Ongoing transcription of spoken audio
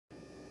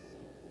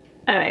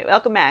Alright,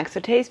 welcome back. So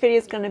today's video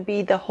is going to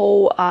be the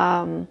whole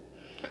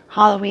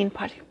Halloween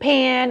Project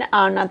Pan.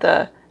 Not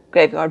the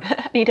graveyard, but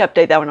I need to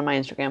update that one on my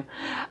Instagram.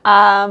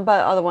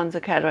 But all the ones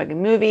that catalog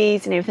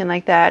movies and everything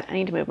like that. I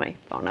need to move my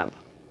phone up.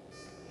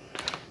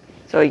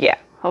 So yeah,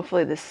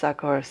 hopefully this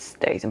sucker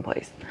stays in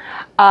place.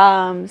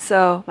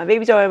 So my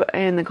baby's already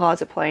in the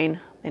closet playing.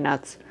 They're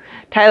nuts.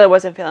 Tyler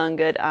wasn't feeling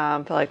good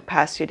for like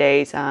past 2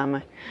 days.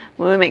 When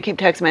we keep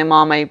texting my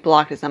mom, I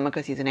blocked his number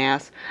because he's an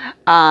ass.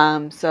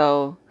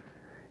 So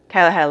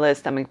Tyler had a little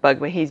stomach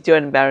bug, but he's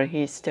doing better.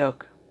 He's still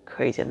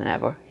crazier than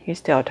ever. He's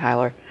still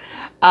Tyler.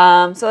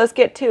 So let's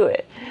get to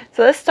it.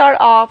 So let's start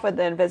off with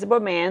the Invisible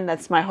Man.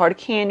 That's my hard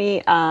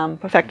candy.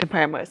 Perfecting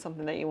Primer is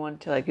something that you want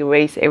to like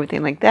erase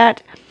everything like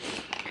that.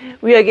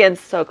 We are getting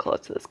so close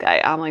to this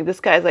guy. Like this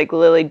guy's like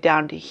literally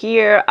down to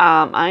here.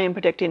 I am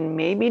predicting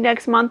maybe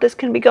next month this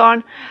can be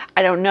gone.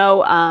 I don't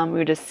know.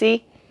 We'll just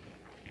see.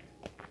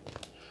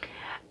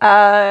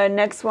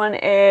 Next one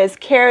is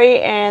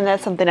Carrie, and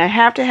that's something I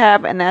have to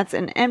have, and that's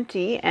an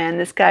empty. And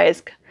this guy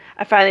is,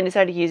 I finally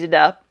decided to use it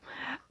up.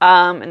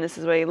 And this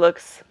is what he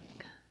looks.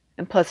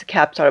 And plus the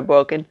cap started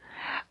broken.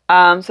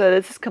 So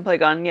this is completely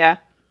gone. Yeah,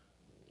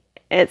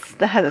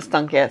 that hasn't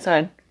stunk yet,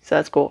 so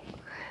that's cool.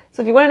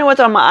 So if you want to know what's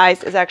on my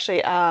eyes, it's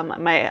actually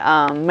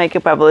my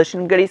Makeup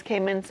Revolution goodies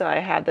came in. So I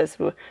have this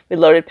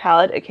reloaded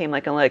palette. It came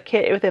like in a little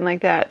kit, everything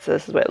like that. So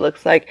this is what it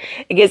looks like.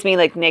 It gives me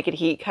like Naked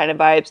Heat kind of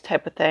vibes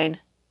type of thing.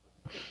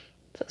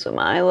 So that's what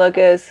my eye look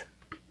is.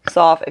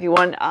 Soft. If you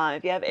want,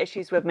 if you have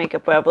issues with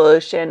Makeup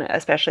Revolution,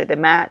 especially the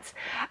mattes,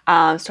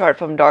 start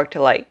from dark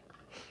to light.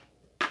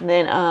 And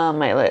then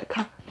my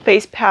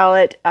face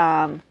palette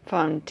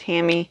from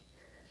Tammy,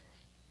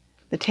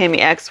 the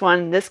Tammy X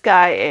one. This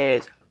guy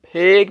is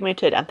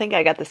pigmented. I think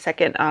I got the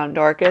second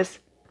darkest.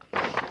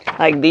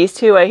 Like these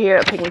two right here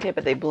are pigmented,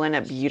 but they blend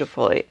up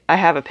beautifully. I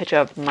have a picture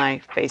of my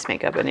face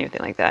makeup and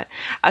everything like that.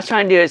 I was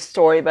trying to do a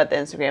story, but the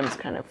Instagram is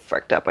kind of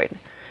fricked up right now.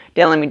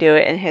 Didn't let me do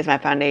it. And here's my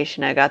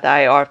foundation. I got the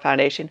IR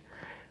foundation.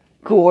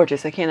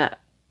 Gorgeous. I cannot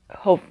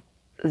hope.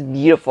 It's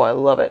beautiful. I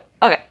love it.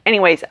 Okay.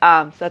 Anyways,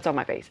 so that's on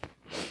my face.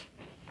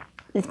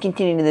 Let's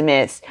continue to the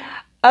mist.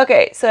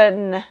 Okay.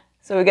 So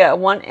we got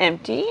one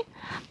empty.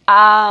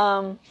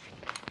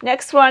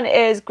 Next one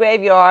is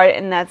Graveyard,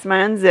 and that's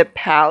my Unzip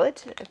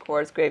palette. Of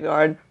course,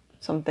 Graveyard,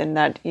 something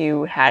that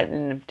you had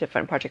in a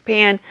different Project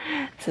Pan.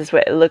 This is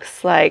what it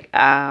looks like.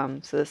 So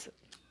this,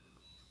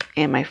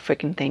 and my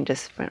freaking thing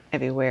just went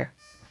everywhere.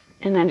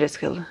 And then just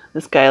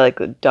this guy like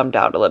dumped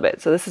out a little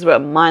bit. So this is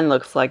what mine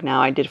looks like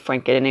now. I did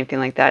frank it and anything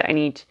like that.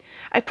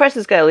 I pressed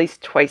this guy at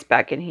least twice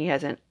back and he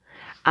hasn't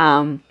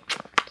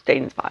stayed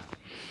in the spot.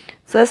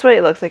 So that's what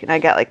it looks like. And I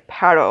got like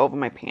powder over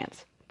my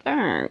pants.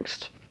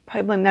 Thanks.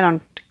 Probably blame that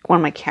on one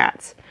of my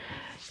cats.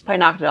 Probably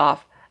knocked it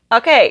off.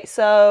 Okay,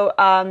 so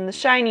The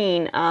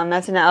Shining.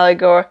 That's an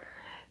Allegor,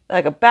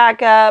 like a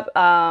backup. Which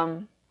I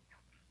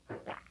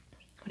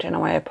don't know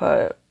why I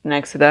put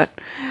next to that.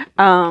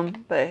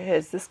 But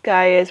this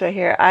guy is right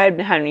here. I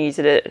haven't used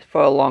it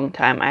for a long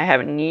time. I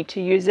haven't need to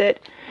use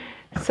it.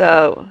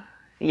 So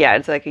yeah,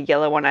 it's like a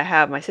yellow one I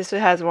have. My sister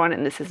has one,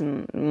 and this is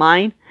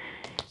mine.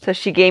 So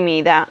she gave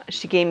me that.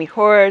 She gave me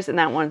hers, and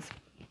that one's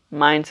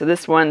mine. So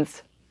this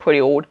one's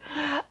pretty old.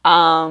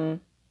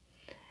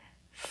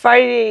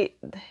 Friday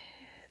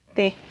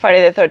the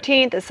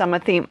 13th is summer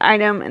theme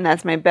item, and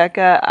that's my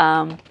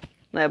Becca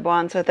little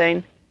bronzer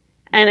thing.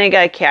 And I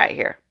got a cat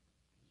here.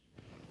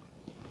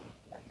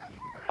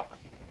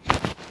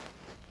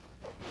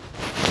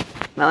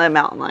 My little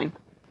mountain lion.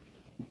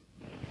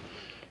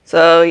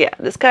 So yeah,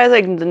 this guy's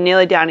like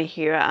nearly down to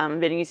here. I've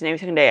been using it every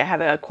single day. I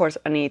have it, of course,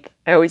 underneath.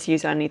 I always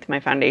use it underneath my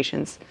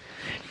foundations.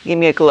 Give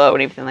me a glow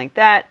and everything like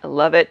that. I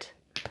love it.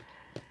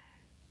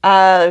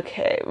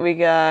 Okay, we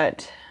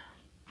got.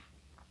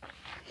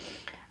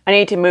 I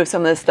need to move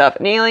some of this stuff.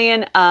 An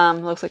alien.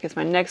 Looks like it's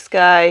my next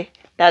guy.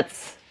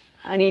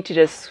 I need to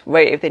just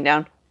write everything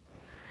down.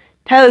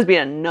 Tyler's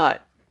being a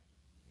nut.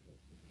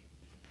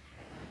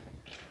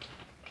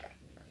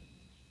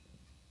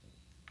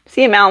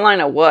 See a mountain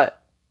lion or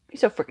what? He's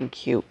so freaking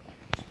cute.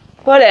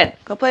 Put in.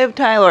 Go play with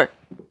Tyler.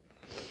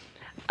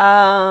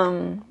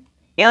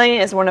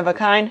 Alien is one of a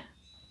kind.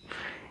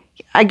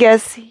 I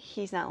guess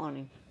he's not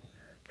learning.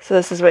 So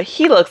this is what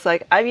he looks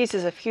like. I've used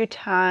this a few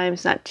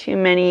times, not too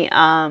many.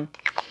 I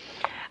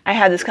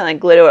have this kind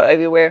of glitter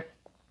everywhere.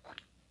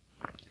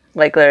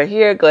 Like glitter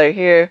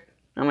here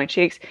on my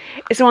cheeks.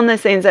 It's one of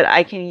those things that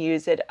I can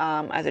use it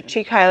as a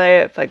cheek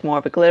highlighter, for like more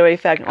of a glittery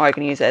effect, or I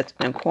can use it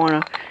in a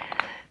corner.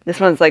 This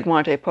one's like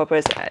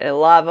multi-purpose. A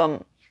lot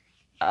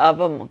of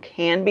them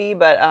can be,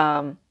 but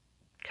kind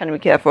of be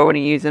careful when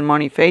you use them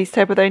on your face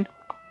type of thing.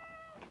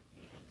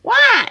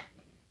 What?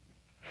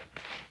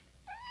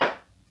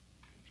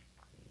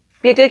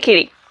 Be a good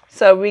kitty.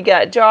 So we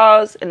got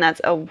Jaws, and that's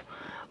a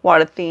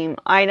water theme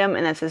item,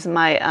 and this is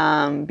my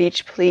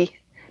Beach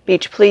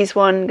Please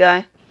one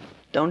guy.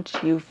 Don't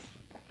you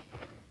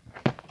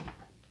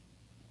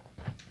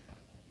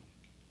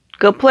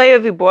go play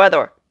with your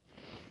brother.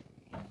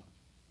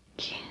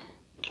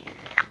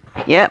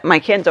 Yep, my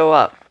kids are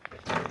up.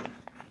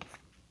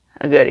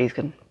 Oh, good, he's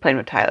playing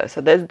with Tyler.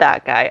 So there's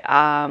that guy.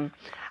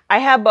 I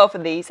have both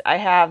of these. I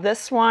have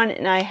this one,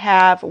 and I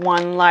have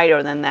one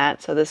lighter than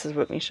that. So this is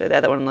what me show you the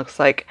other one looks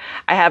like.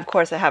 I have, of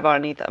course, I have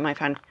underneath my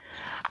phone,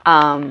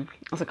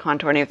 also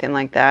contour and everything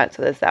like that.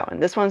 So there's that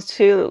one. This one's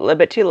a little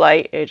bit too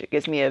light. It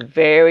gives me a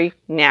very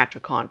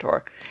natural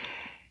contour.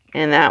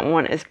 And that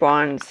one is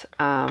Bronze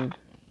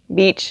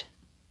Beach,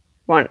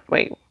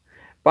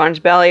 Bronze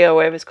Belly or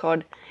whatever it's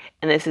called.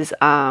 And this is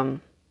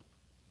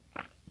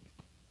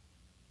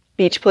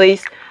Beach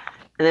Please.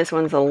 And this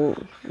one's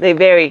they're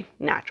very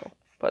natural.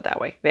 Put it that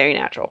way. Very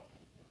natural.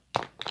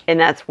 And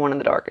that's one of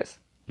the darkest.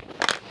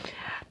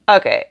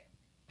 Okay.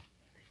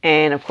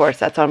 And of course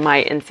that's on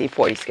my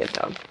NC40 skin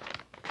tone.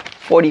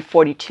 40,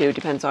 42,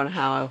 depends on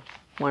how I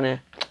want to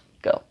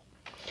go.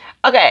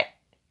 Okay.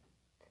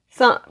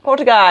 So,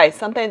 Poltergeist,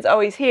 something's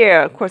always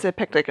here. Of course I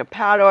picked like a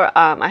powder.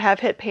 I have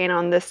hit paint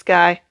on this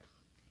guy.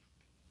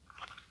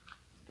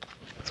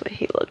 That's what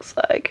he looks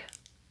like.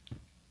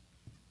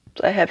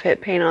 So I have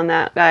hit paint on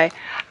that guy.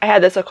 I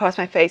had this across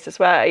my face as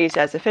well. I used it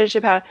as a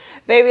finishing powder.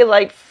 Very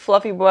light,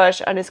 fluffy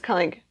brush. I just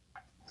kind of like,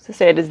 to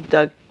say I just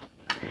dug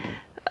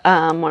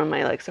one of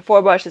my like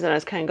Sephora brushes, and I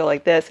just kind of go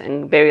like this,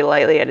 and very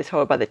lightly I just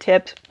hold it by the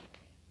tips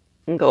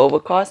and go over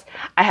across.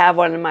 I have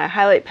one in my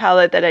highlight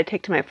palette that I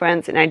take to my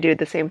friends, and I do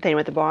the same thing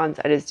with the bronze.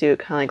 I just do it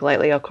kind of like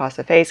lightly across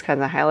the face,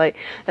 kind of highlight.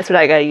 That's what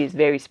I gotta use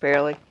very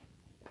sparingly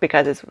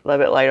because it's a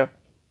little bit lighter,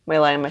 way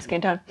lighter in my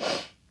skin tone.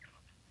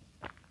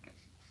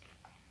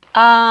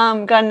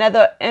 Got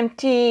another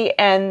empty,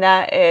 and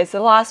that is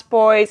the Lost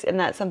Boys, and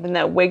that's something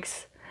that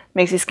makes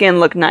your skin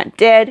look not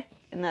dead,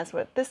 and that's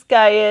what this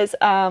guy is.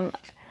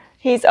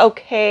 He's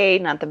okay,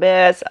 not the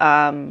best.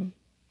 I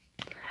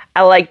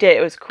liked it.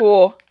 It was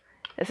cool.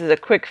 This is a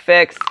quick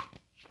fix.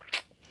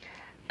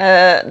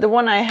 The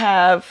one I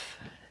have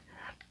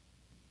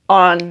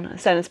on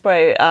Setting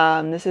Spray,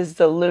 this is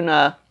the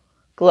Luna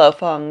Glow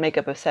from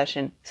Makeup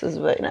Obsession. This is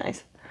really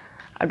nice.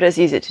 I've just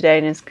used it today,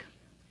 and it's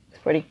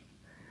pretty.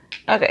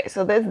 Okay,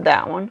 so there's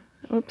that one.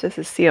 Oops, this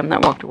is Siam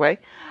that walked away.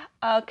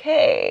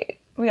 Okay,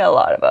 we got a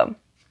lot of them.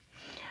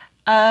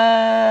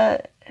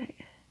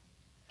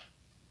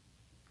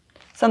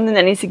 Something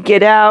that needs to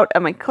get out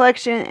of my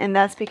collection, and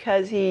that's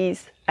because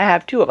I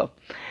have two of them.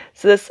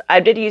 So this, I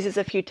did use this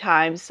a few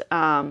times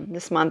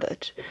this month,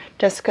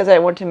 just because I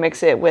want to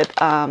mix it with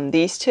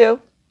these two.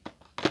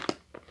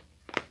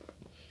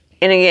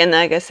 And again,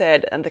 like I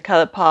said, the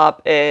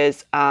ColourPop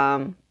is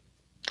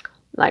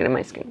light on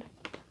my skin.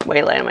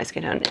 Way light on my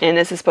skin tone. And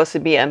this is supposed to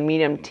be a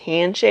medium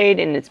tan shade,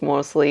 and it's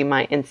mostly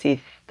my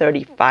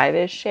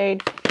NC35-ish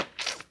shade.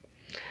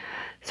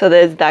 So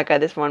there's that guy.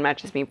 This one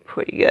matches me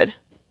pretty good.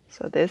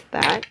 So there's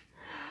that.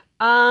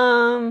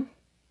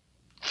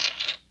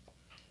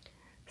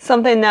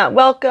 Something that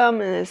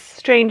welcome is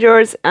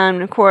Strangers,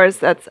 and of course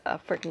that's a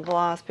freaking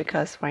gloss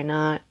because why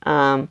not?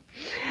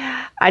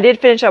 I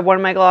did finish up one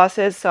of my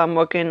glosses, so I'm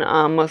working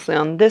mostly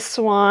on this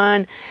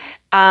one.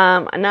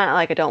 Not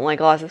like I don't like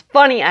glosses.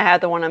 Funny, I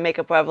have the one on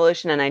Makeup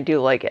Revolution, and I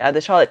do like it. I have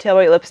the Charlotte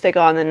Tilbury lipstick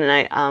on, and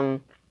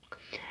then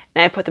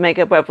I put the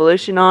Makeup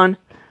Revolution on,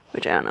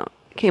 which I don't know,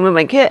 came with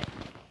my kit.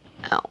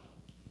 Oh,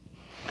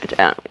 which I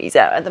don't know, he's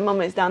out at the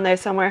moment. He's down there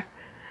somewhere.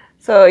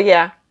 So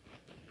yeah.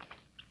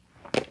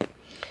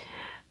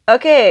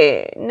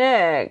 Okay,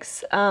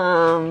 next.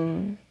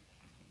 So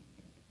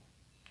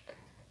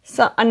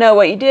I know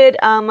what you did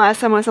last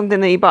summer.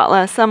 Something that you bought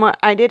last summer.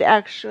 I did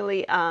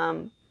actually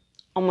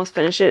almost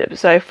finish it,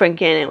 so I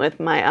frank in it with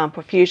my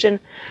Profusion.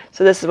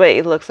 So this is what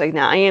it looks like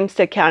now. I am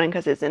still counting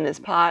because it's in this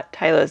pot.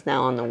 Tyler's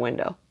now on the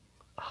window.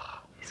 Oh,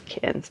 these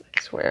kids,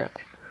 I swear.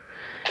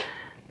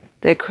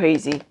 They're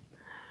crazy.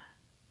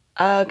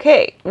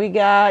 Okay, we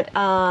got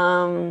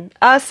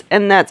Us,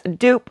 and that's a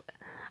dupe.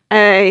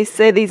 I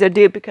say these are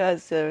dupe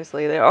because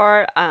seriously they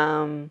are.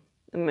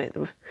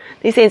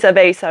 These things are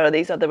very subtle.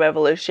 These are the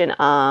Revolution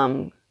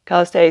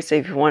color stays. So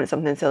if you wanted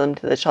something similar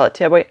to the Charlotte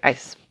Tilbury, I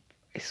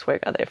swear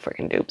to God, they're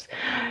freaking dupes.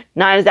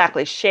 Not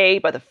exactly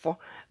shade,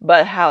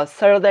 but how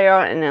subtle they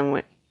are, and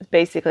then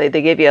basically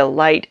they give you a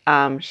light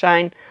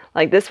shine.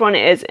 Like this one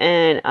is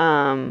in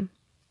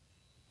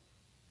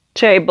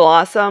Cherry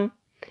Blossom,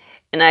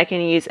 and I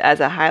can use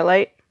as a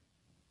highlight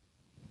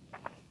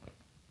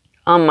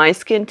on my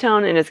skin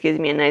tone, and it gives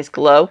me a nice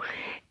glow.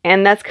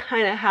 And that's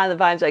kind of how the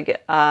vibes I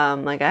get.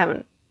 Like I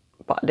haven't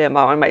bought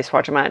one by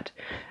Swatch them at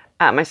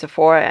my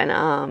Sephora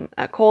and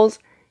at Kohl's.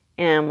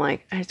 And I'm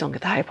like, I just don't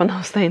get the hype on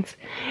those things.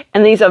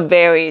 And these are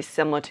very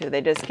similar too.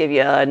 They just give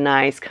you a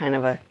nice kind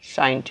of a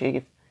shine to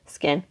your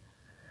skin.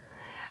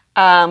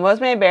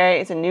 Rosemary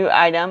Berry is a new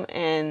item,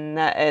 and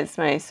that is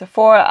my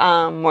Sephora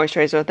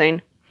moisturizer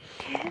thing.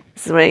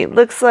 This is what it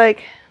looks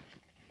like.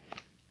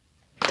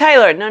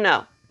 Tyler,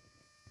 no.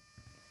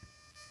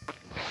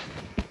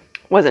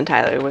 Wasn't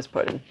Tyler, it was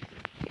Puddin'.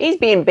 He's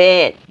being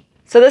bad.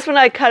 So this one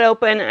I cut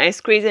open, I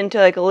squeeze into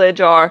like a lid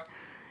jar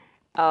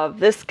of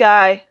this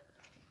guy.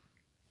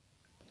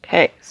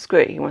 Okay, screw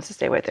it, he wants to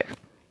stay right there.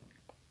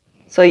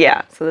 So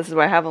yeah, so this is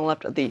what I have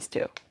left of these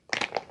two.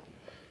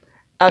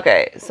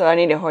 Okay, so I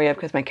need to hurry up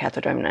because my cats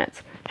are driving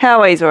nuts.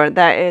 Hellraiser,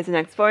 that is an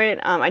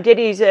exfoliant. I did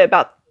use it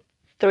about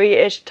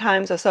 3-ish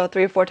times or so,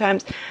 3 or 4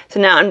 times.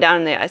 So now I'm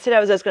down there. I said I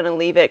was just going to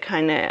leave it,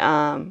 kind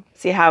of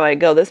see how I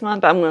go this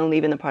month, but I'm going to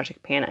leave it in the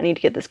project pan. I need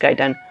to get this guy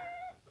done.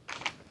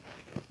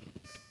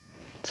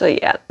 So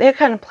yeah, they're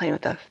kind of playing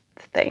with the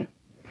thing.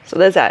 So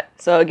there's that.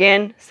 So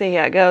again, see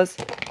how it goes.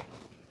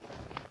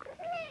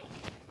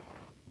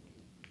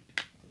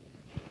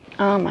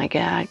 Oh my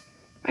god.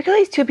 Are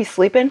these two be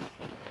sleeping?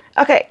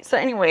 Okay, so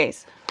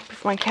anyways,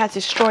 before my cats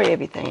destroy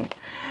everything.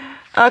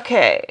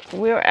 Okay,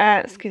 we're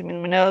at, excuse me,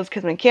 my nose,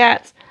 because my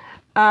cats.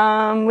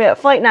 We have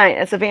Flight Night.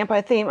 It's a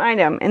vampire theme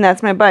item, and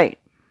that's my bite.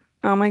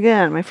 Oh my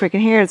god, my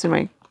freaking hairs in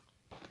my...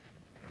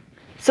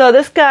 So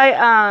this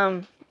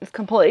guy, is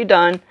completely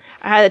done.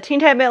 I had a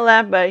teeny tiny bit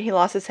left, but he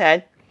lost his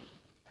head.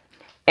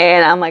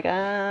 And I'm like,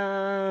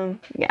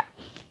 yeah,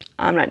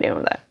 I'm not dealing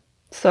with that.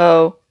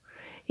 So,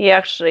 he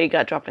actually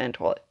got dropped in the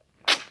toilet.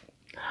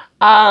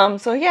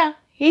 So yeah,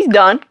 he's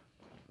done.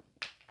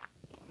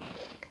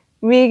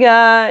 We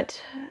got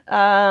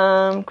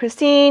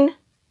Christine,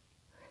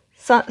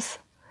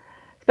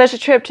 special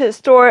trip to the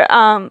store.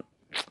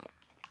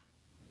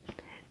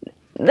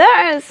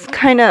 That is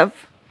kind of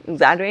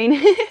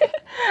exaggerating,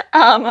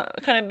 kind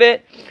of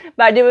bit.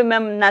 But I do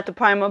remember, not the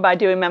primer, but I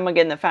do remember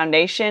getting the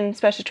foundation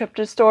special trip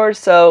to the store.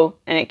 So,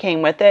 and it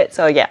came with it.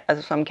 So yeah,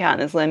 that's what I'm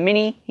counting as Lynn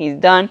Mini. He's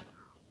done.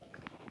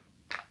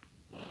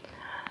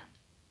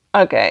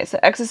 Okay, so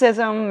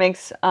exorcism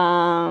makes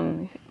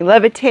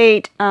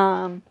levitate.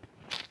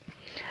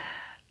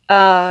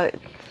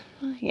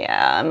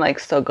 Yeah, I'm like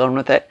still going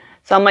with it.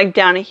 So I'm like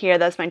down here.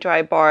 That's my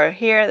dry bar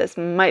here. This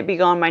might be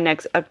going my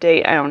next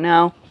update. I don't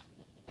know.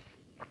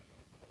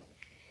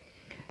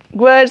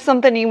 What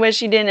something you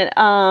wish you didn't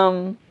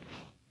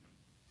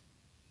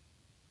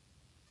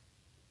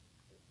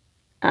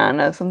I don't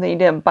know, something you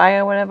didn't buy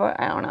or whatever.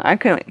 I don't know. I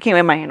can't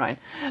read my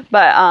handwriting.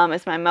 But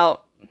it's my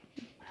melt.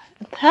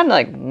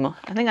 I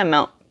think I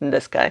melt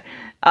this guy.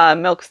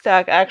 Milk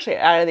stack. I actually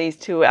added these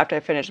two after I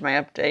finished my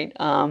update.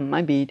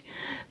 My bead.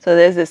 So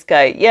there's this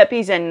guy. Yep,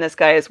 he's in this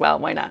guy as well.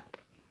 Why not?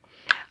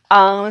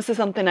 This is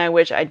something I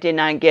wish I did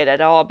not get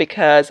at all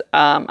because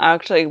I'm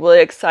actually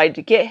really excited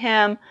to get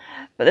him.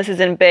 But this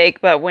isn't bake.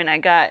 But when I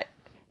tried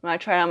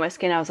it on my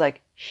skin, I was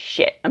like,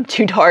 shit, I'm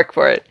too dark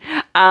for it.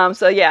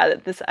 So yeah,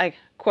 this of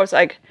course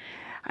I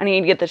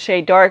need to get the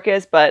shade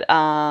darkest, but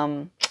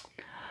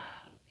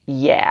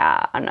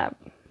yeah, I'm not.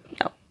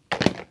 No.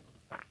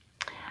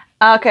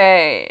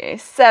 Okay,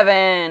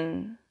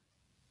 7.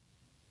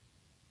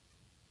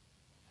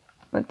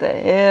 What the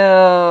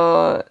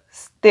hell?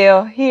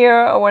 Still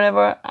here or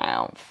whatever? I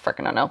don't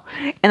freaking know.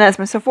 And that's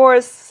my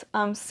Sephora's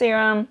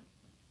serum.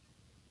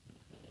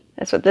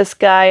 That's what this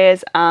guy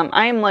is.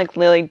 I am like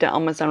literally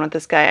almost done with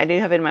this guy. I do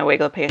have it in my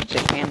regular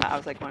packaging pan, but I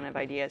was like one of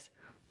ideas.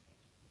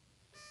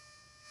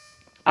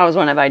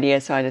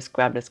 So I just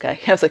grabbed this guy.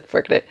 I was like,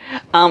 frick it.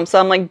 So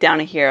I'm like down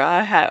here.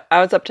 I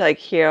was up to like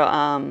here,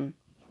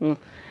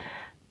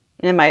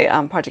 in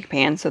my project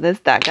pan. So there's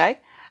that guy.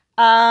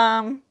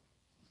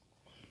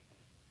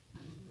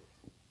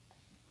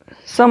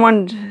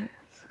 Something's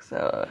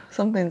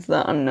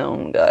the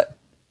unknown gut.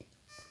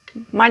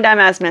 My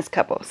dumbass missed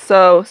couple.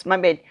 So my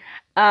bad.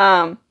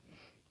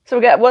 So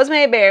we got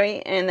Rosemary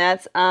Berry, and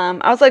that's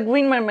I was like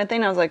reading my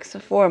thing. I was like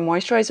Sephora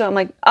moisturizer. I'm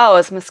like, oh,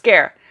 it's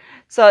mascara.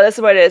 So this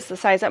is what it is. The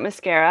Size Up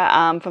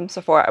mascara from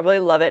Sephora. I really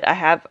love it. I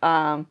have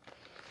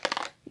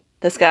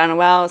this guy on a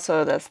while,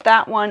 so that's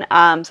that one.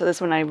 So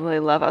this one I really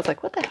love. I was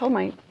like, what the hell am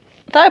I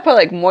thought I put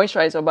like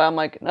moisturizer, but I'm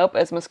like, nope,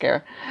 it's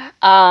mascara.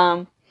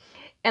 And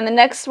the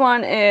next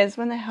one is,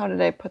 when the hell did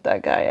I put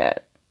that guy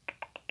at?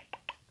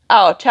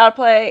 Oh, Child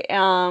Play,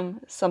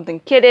 something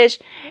kiddish,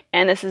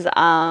 and this is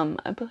I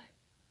believe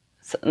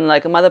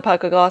like a Mother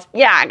Pucker gloss.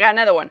 Yeah, I got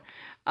another one.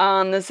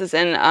 This is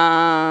in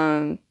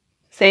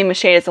same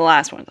shade as the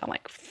last one. So I'm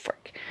like,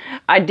 frick.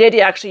 I did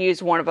actually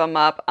use one of them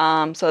up.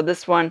 So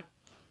this one,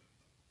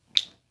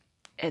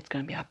 it's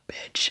gonna be a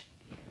bitch.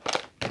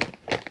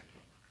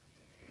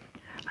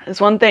 There's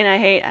one thing I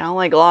hate. I don't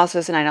like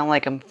glosses, and I don't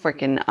like them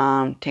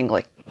freaking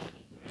tingly.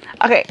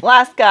 Okay,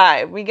 last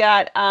guy. We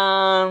got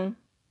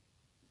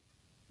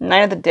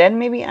Night of the Dead,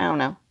 maybe? I don't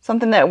know.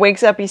 Something that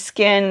wakes up your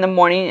skin in the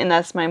morning, and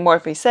that's my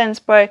Morphe Scent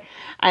Spray.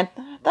 I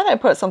thought I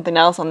put something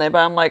else on there, but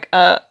I'm like,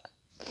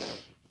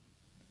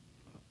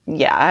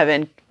 yeah, I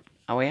haven't.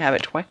 Oh, we have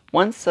it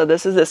once. So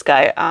this is this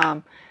guy.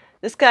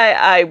 This guy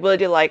I really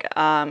do like.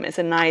 It's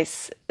a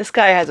nice. This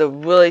guy has a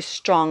really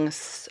strong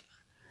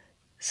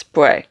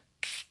spray,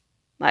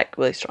 like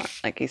really strong.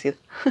 Like you see,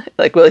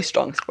 like really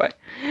strong spray.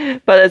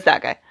 But it's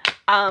that guy.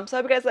 So I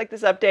hope you guys like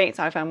this update.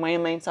 Sorry if I'm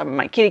rambling. Sorry about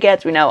my kitty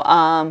cats. We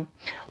know.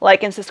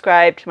 Like and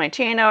subscribe to my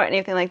channel or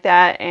anything like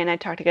that. And I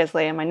talk to you guys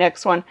later in my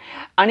next one.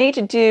 I need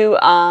to do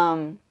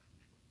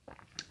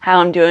how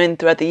I'm doing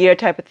throughout the year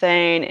type of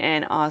thing,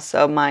 and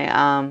also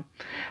my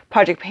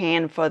project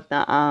pan for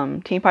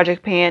the Team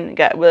Project Pan.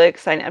 Got a really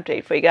exciting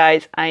update for you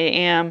guys. I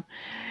am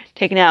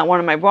taking out one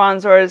of my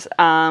bronzers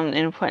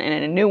and putting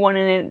in a new one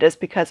in it just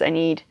because I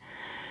need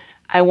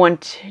I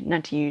want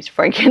not to use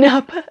Franken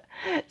Up.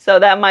 So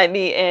that might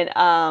be in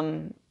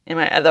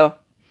my other,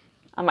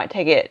 I might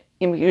take it,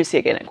 you see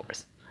again, of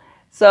course.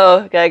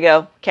 So, gotta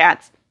go.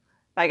 Cats.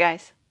 Bye,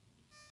 guys.